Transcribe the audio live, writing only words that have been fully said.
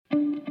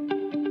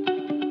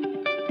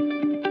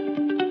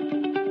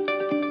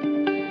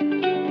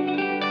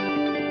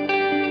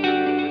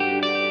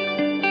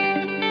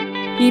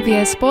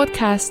EBS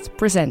Podcast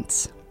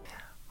presents.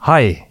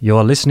 Hi, you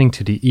are listening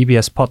to the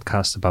EBS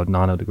podcast about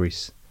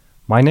nanodegrees.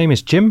 My name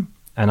is Jim,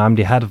 and I'm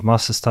the head of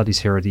Master Studies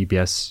here at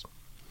EBS.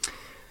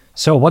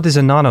 So what is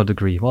a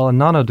nanodegree? Well, a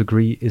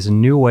nanodegree is a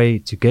new way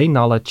to gain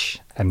knowledge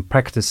and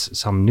practice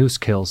some new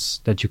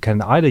skills that you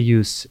can either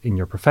use in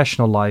your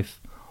professional life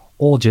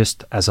or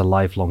just as a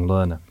lifelong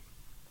learner.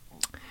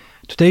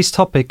 Today's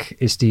topic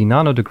is the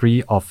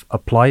nanodegree of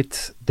applied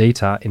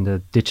data in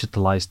the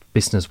digitalized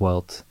business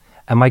world.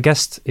 And my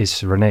guest is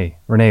René.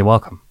 René,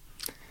 welcome.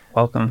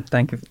 Welcome.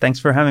 Thank you. Thanks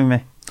for having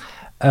me.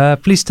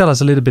 Please tell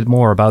us a little bit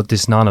more about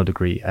this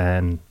nanodegree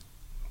and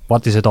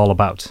what is it all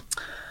about?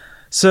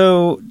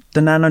 So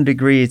the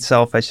nanodegree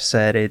itself, as you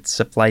said, it's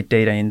applied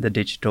data in the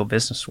digital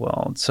business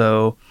world.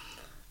 So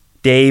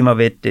the aim of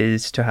it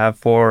is to have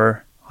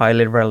 4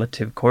 highly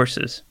relative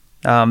courses.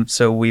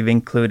 So we've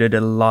included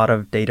a lot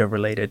of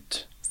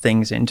data-related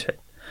things into it.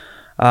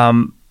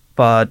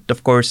 But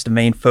of course, the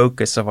main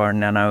focus of our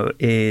nano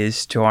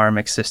is to arm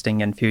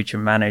existing and future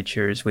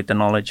managers with the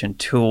knowledge and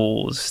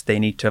tools they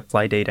need to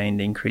apply data in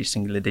the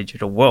increasingly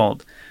digital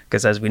world.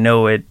 Because as we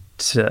know it,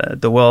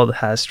 the world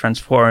has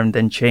transformed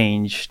and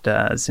changed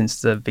since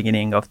the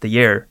beginning of the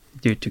year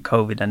due to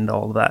COVID and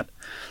all that.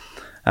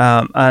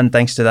 And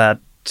thanks to that,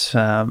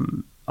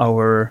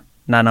 our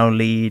nano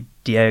lead,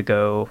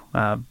 Diego,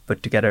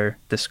 put together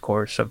this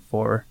course of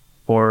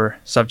four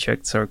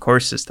subjects or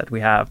courses that we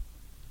have.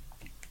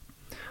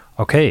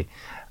 Okay.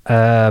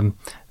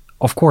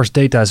 Of course,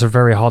 data is a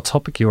very hot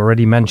topic. You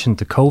already mentioned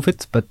the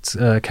COVID, but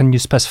can you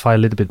specify a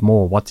little bit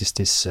more? What is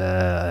this?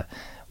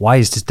 Why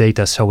is this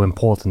data so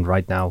important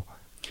right now?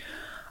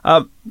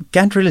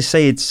 Can't really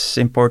say it's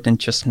important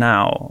just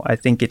now. I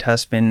think it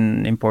has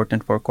been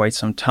important for quite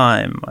some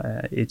time.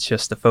 It's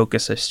just the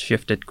focus has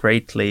shifted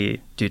greatly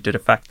due to the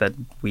fact that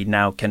we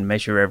now can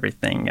measure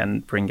everything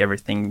and bring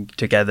everything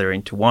together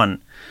into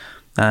one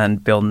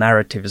and build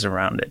narratives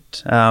around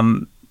it.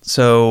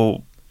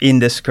 So in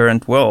this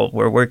current world,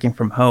 we're working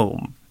from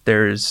home.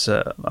 There's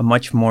a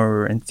much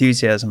more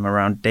enthusiasm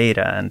around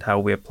data and how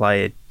we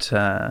apply it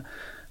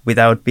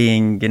without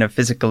being in a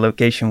physical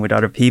location with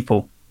other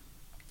people.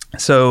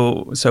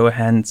 So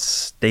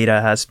hence data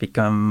has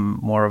become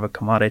more of a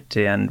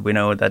commodity, and we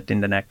know that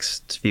in the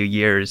next few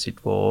years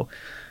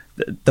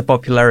the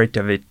popularity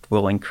of it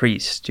will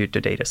increase due to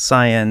data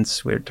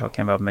science. We're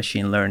talking about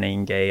machine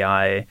learning,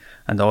 AI,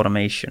 and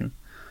automation.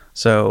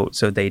 So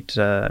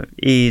data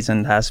is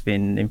and has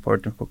been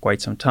important for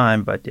quite some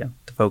time, but yeah,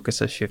 the focus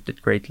has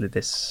shifted greatly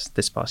this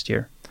past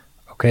year.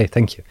 Okay,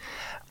 thank you.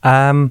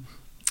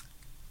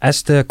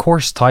 As the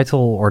course title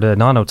or the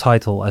nano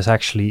title is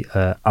actually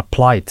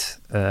applied,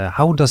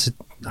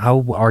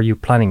 how are you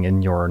planning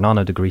in your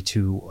nano degree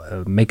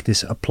to make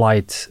this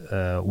applied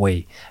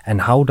way?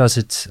 And how does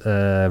it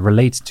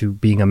relate to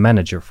being a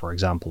manager, for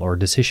example, or a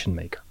decision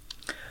maker?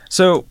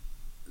 So,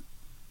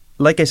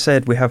 like I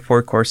said, we have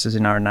 4 courses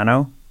in our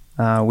nano.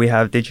 We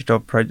have digital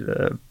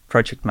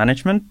project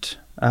management.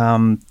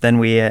 Then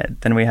we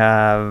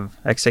have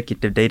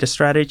executive data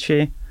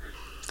strategy.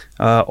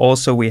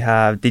 Also, we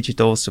have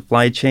digital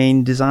supply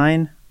chain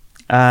design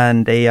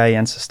and AI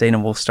and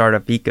sustainable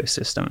startup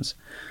ecosystems.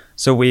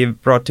 So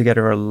we've brought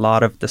together a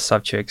lot of the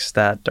subjects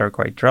that are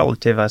quite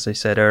relative, as I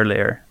said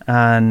earlier.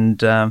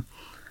 And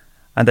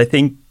I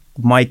think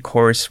my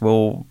course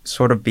will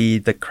sort of be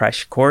the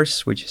crash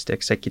course, which is the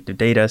executive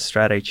data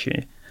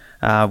strategy,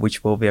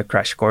 which will be a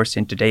crash course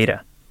into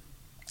data.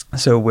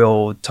 So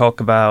we'll talk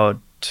about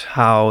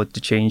how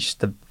to change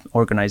the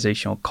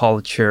organizational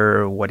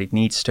culture, what it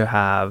needs to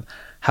have,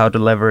 how to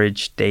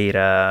leverage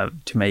data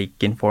to make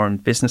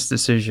informed business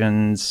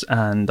decisions,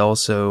 and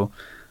also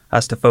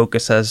as the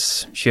focus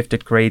has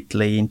shifted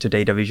greatly into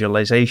data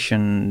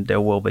visualization,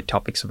 there will be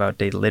topics about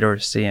data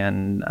literacy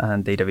and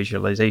data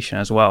visualization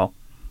as well.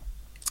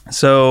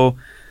 So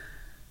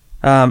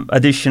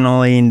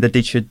additionally, in the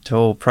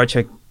digital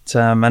project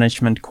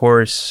management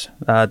course,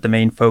 the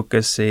main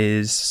focus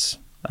is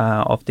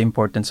of the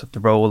importance of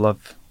the role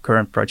of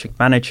current project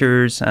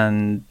managers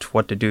and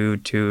what to do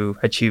to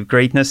achieve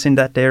greatness in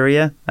that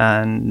area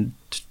and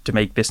to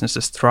make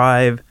businesses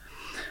thrive.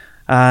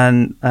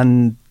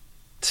 And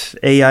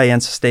AI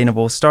and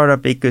sustainable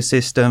startup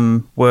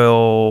ecosystem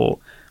will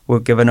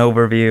give an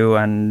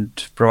overview and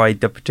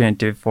provide the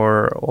opportunity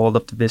for all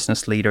of the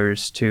business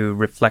leaders to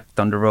reflect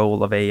on the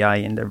role of AI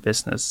in their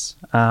business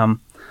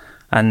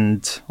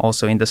and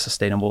also in the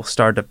sustainable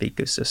startup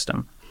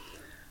ecosystem.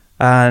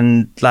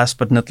 And last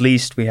but not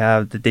least, we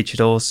have the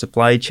digital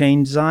supply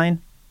chain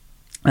design,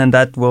 and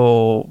that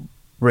will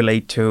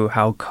relate to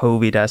how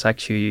COVID has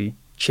actually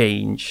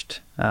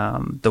changed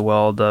the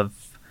world of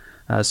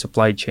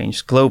supply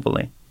chains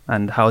globally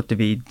and how to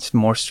be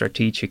more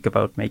strategic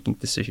about making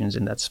decisions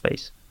in that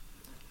space.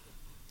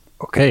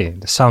 Okay,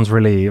 this sounds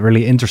really,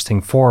 really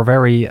interesting. 4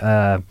 very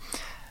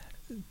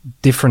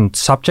different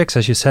subjects.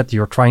 As you said,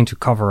 you're trying to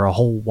cover a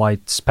whole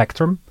wide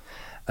spectrum.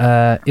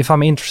 If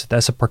I'm interested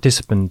as a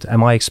participant,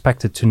 am I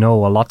expected to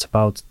know a lot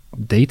about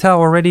data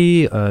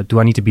already? Do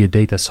I need to be a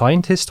data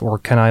scientist, or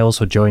can I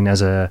also join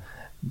as a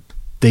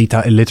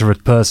data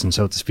illiterate person,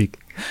 so to speak?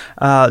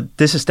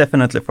 This is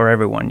definitely for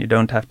everyone. You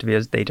don't have to be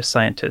a data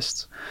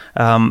scientist.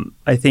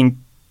 I think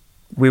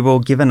we will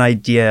give an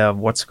idea of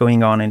what's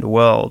going on in the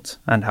world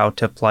and how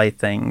to apply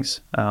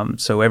things,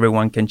 so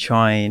everyone can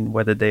join,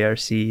 whether they are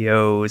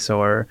CEOs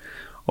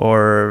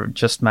or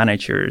just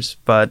managers.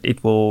 But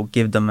it will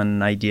give them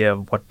an idea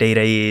of what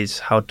data is,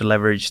 how to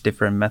leverage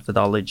different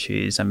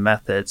methodologies and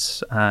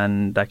methods,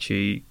 and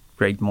actually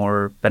create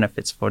more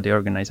benefits for the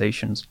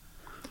organizations.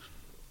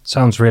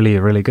 Sounds really,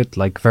 really good.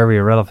 Like very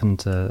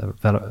relevant,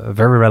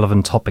 very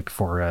relevant topic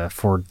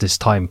for this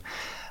time.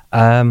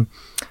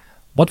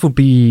 What would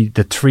be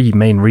the 3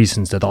 main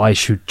reasons that I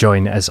should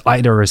join as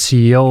either a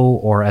CEO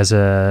or as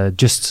a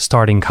just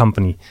starting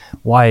company?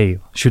 Why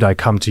should I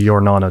come to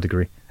your nano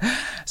degree?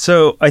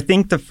 So I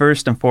think the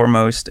first and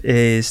foremost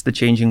is the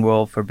changing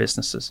world for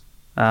businesses.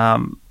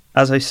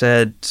 As I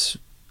said,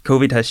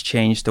 COVID has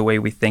changed the way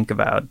we think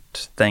about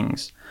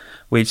things.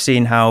 We've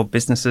seen how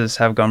businesses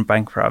have gone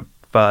bankrupt,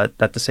 but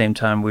at the same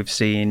time, we've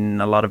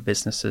seen a lot of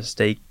businesses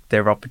take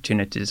their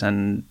opportunities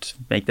and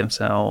make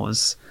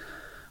themselves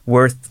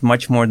worth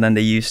much more than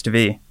they used to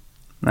be.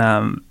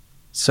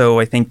 So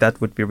I think that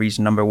would be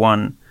reason number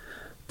 1.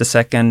 The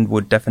second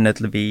would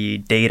definitely be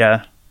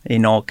data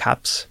in all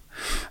caps,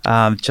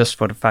 just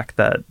for the fact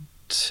that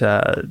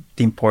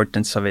the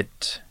importance of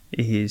it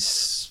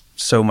is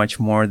so much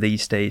more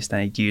these days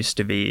than it used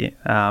to be.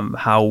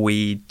 How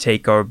we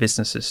take our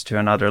businesses to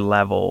another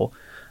level,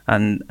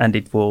 and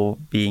it will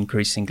be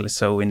increasingly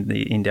so in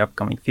the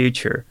upcoming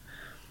future.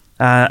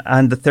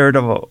 And the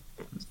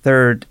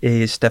third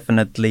is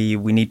definitely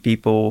we need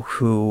people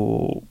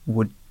who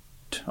would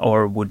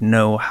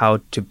know how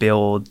to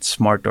build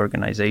smart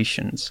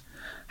organizations,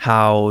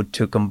 how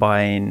to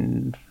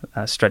combine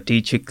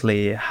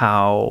strategically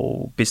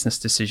how business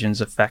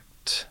decisions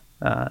affect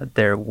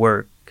their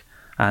work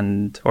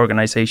and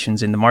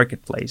organizations in the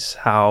marketplace,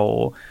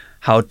 how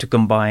to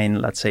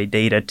combine, let's say,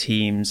 data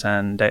teams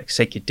and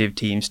executive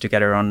teams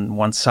together on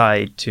one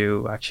side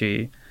to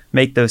actually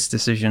make those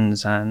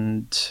decisions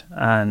and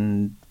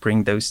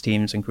bring those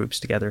teams and groups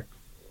together.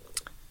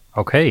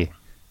 Okay,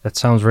 that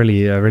sounds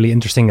really really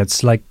interesting.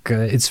 It's like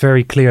it's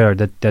very clear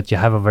that you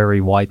have a very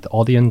wide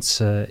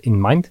audience in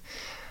mind.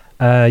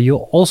 You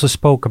also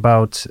spoke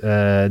about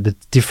the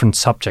different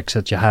subjects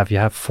that you have. You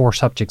have 4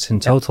 subjects in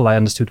total, I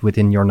understood,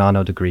 within your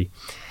nano degree.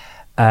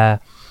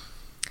 I'm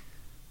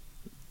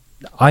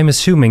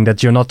assuming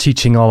that you're not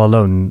teaching all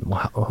alone.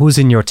 Who's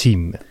in your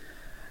team?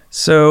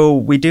 So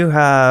we do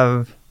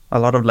have a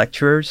lot of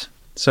lecturers.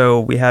 So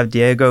we have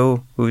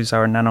Diego, who's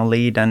our nano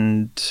lead,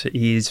 and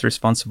he's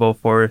responsible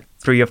for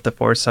 3 of the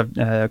 4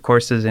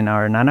 courses in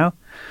our nano.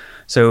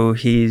 So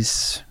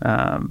he's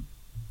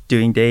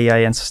doing the AI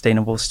and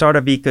sustainable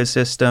startup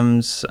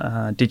ecosystems,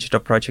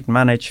 digital project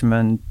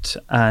management,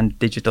 and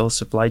digital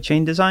supply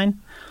chain design,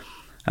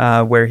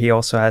 where he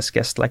also has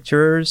guest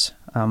lecturers.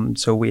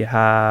 So we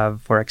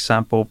have, for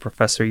example,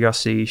 Professor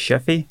Yossi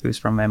Sheffi, who's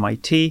from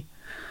MIT.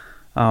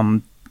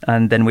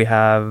 And then we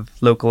have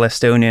local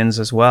Estonians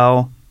as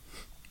well.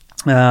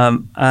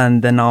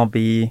 And then I'll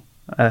be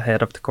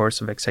head of the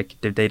course of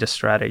executive data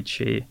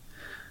strategy,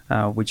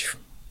 which,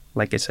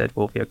 like I said,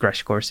 will be a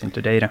crash course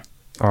into data.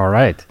 All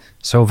right.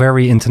 So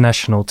very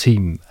international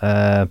team.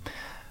 How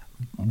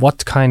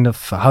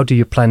do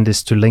you plan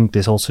this to link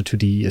this also to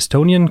the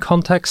Estonian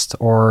context,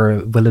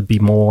 or will it be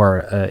more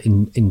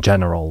in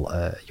general,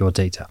 your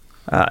data?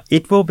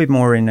 It will be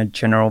more in a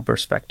general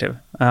perspective.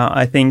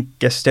 I think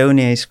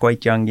Estonia is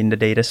quite young in the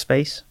data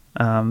space.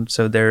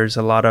 So there's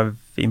a lot of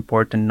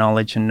important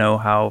knowledge and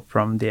know-how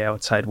from the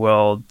outside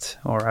world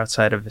or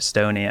outside of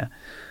Estonia.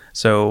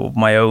 So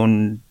my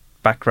own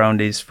background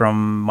is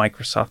from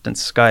Microsoft and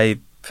Skype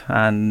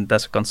and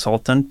as a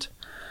consultant.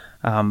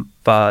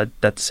 But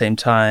at the same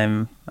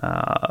time,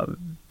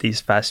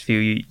 these past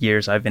few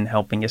years, I've been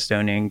helping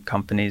Estonian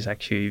companies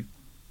actually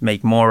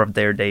make more of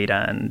their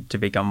data and to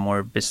become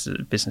more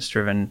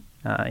business-driven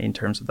in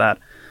terms of that.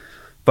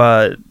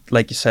 But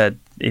like you said,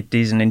 it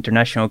is an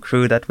international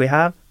crew that we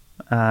have,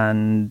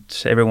 and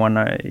everyone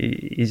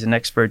is an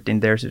expert in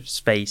their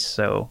space.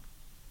 So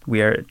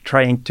we are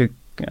trying to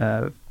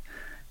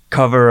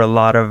cover a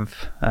lot of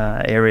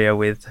area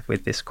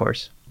with this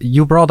course.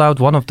 You brought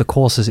out one of the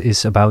courses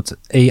is about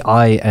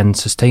AI and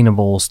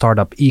sustainable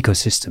startup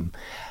ecosystem.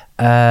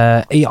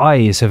 AI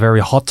is a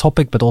very hot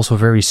topic, but also a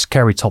very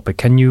scary topic.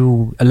 Can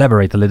you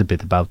elaborate a little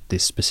bit about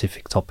this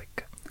specific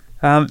topic?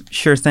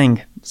 Sure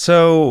thing.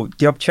 So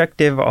the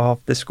objective of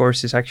this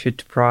course is actually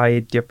to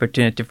provide the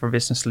opportunity for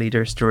business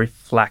leaders to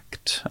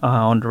reflect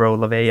on the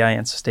role of AI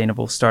and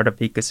sustainable startup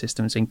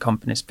ecosystems in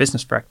companies'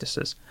 business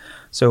practices.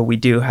 So we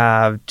do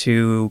have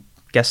 2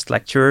 guest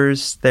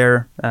lecturers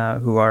there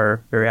who are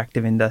very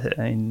active in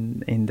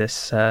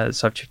this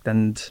subject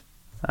and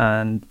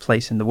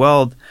place in the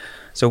world.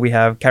 So we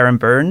have Karen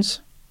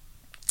Burns.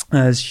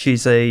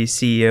 She's a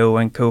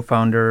CEO and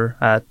co-founder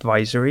at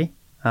Visory.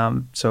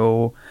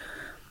 So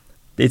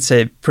it's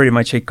pretty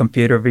much a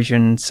computer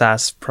vision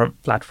SaaS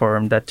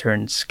platform that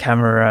turns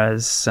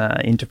cameras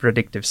into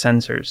predictive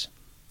sensors.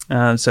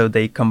 So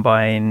they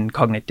combine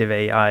cognitive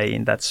AI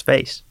in that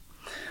space.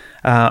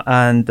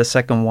 And the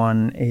second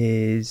one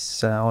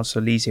is also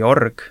Liisi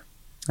Org,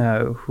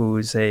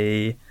 who's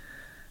a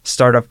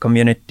startup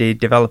community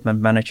development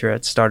manager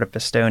at Startup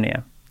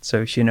Estonia.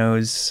 So she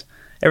knows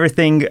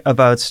everything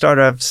about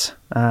startups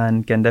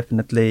and can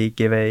definitely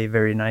give a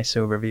very nice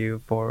overview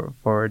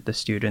for the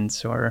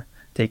students or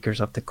takers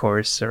of the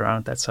course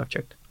around that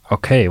subject.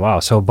 Okay, wow.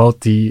 So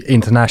both the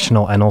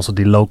international and also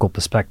the local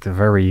perspective,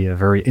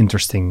 very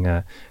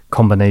interesting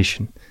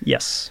combination.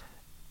 Yes.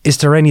 Is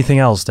there anything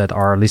else that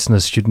our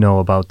listeners should know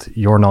about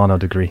your nano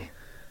degree?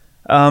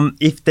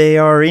 If they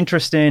are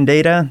interested in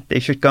data, they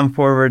should come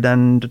forward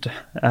and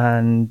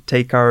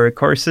take our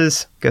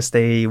courses, because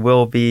they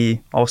will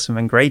be awesome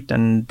and great,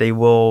 and they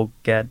will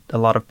get a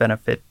lot of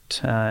benefit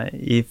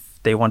if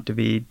they want to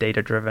be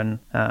data-driven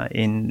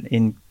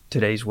in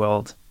today's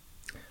world.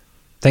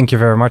 Thank you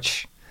very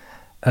much.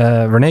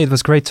 René, it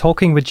was great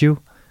talking with you.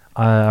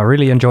 I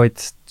really enjoyed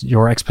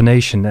your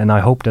explanation, and I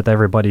hope that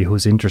everybody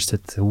who's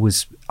interested, who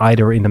is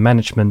either in the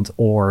management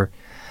or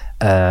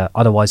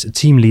otherwise a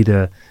team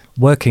leader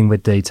working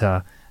with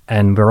data,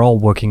 and we're all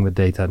working with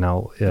data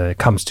now,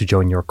 comes to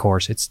join your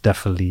course. It's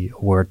definitely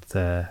worth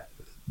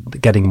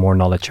getting more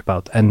knowledge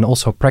about, and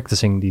also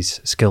practicing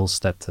these skills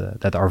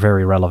that are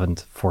very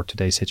relevant for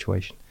today's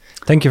situation.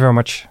 Thank you very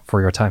much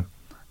for your time.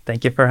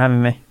 Thank you for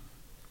having me.